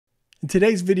In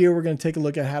today's video, we're going to take a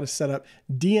look at how to set up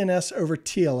DNS over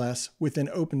TLS within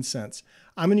OPNsense.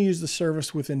 I'm going to use the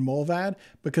service within Mullvad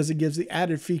because it gives the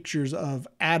added features of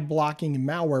ad blocking and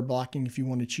malware blocking if you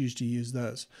want to choose to use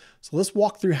those. So let's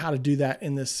walk through how to do that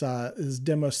in this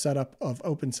demo setup of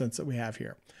OPNsense that we have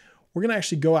here. We're going to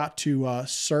actually go out to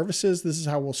services. This is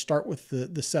how we'll start with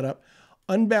the setup.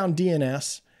 Unbound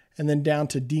DNS and then down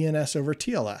to DNS over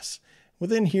TLS.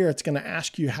 Within here, it's going to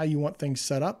ask you how you want things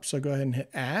set up. So go ahead and hit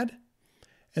add.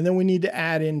 And then we need to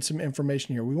add in some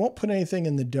information here. We won't put anything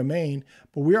in the domain,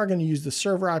 but we are going to use the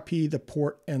server IP, the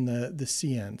port, and the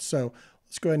CN. So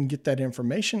let's go ahead and get that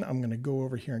information. I'm going to go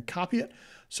over here and copy it.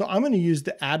 So I'm going to use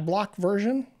the ad block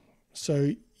version.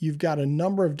 So you've got a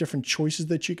number of different choices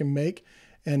that you can make.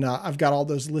 And I've got all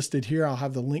those listed here. I'll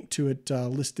have the link to it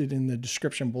listed in the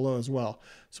description below as well.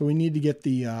 So we need to get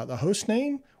the host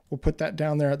name. We'll put that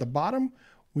down there at the bottom.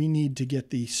 We need to get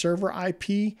the server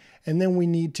IP, and then we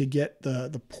need to get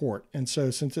the port. And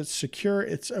so since it's secure,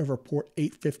 it's over port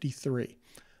 853.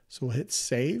 So we'll hit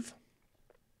save,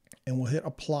 and we'll hit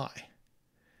apply.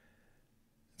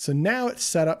 So now it's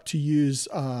set up to use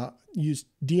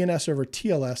DNS over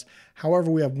TLS. However,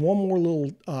 we have one more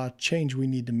little change we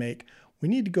need to make. We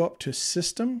need to go up to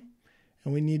System,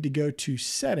 and we need to go to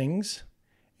Settings,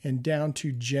 and down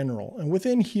to General. And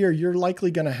within here, you're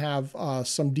likely going to have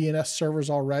some DNS servers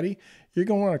already. You're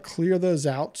going to want to clear those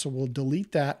out, so we'll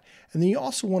delete that. And then you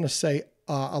also want to say,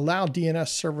 allow DNS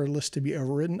server list to be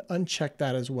overridden, uncheck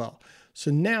that as well. So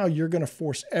now you're going to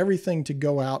force everything to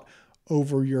go out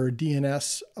over your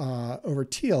DNS over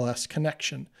TLS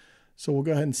connection. So we'll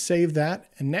go ahead and save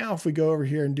that. And now if we go over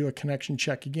here and do a connection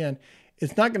check again,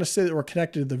 it's not going to say that we're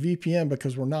connected to the VPN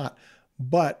because we're not.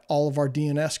 But all of our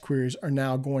DNS queries are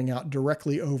now going out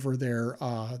directly over their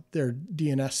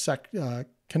DNS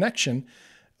connection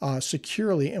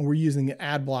securely, and we're using the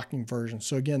ad blocking version.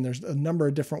 So again, there's a number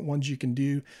of different ones you can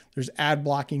do. There's ad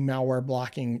blocking, malware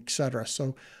blocking, etc.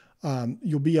 So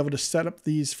you'll be able to set up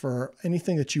these for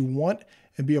anything that you want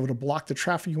and be able to block the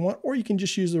traffic you want, or you can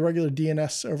just use the regular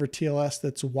DNS over TLS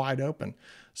that's wide open.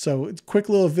 So it's a quick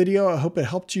little video. I hope it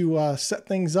helped you set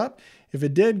things up. If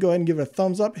it did, go ahead and give it a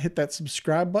thumbs up, hit that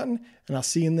subscribe button, and I'll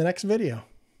see you in the next video.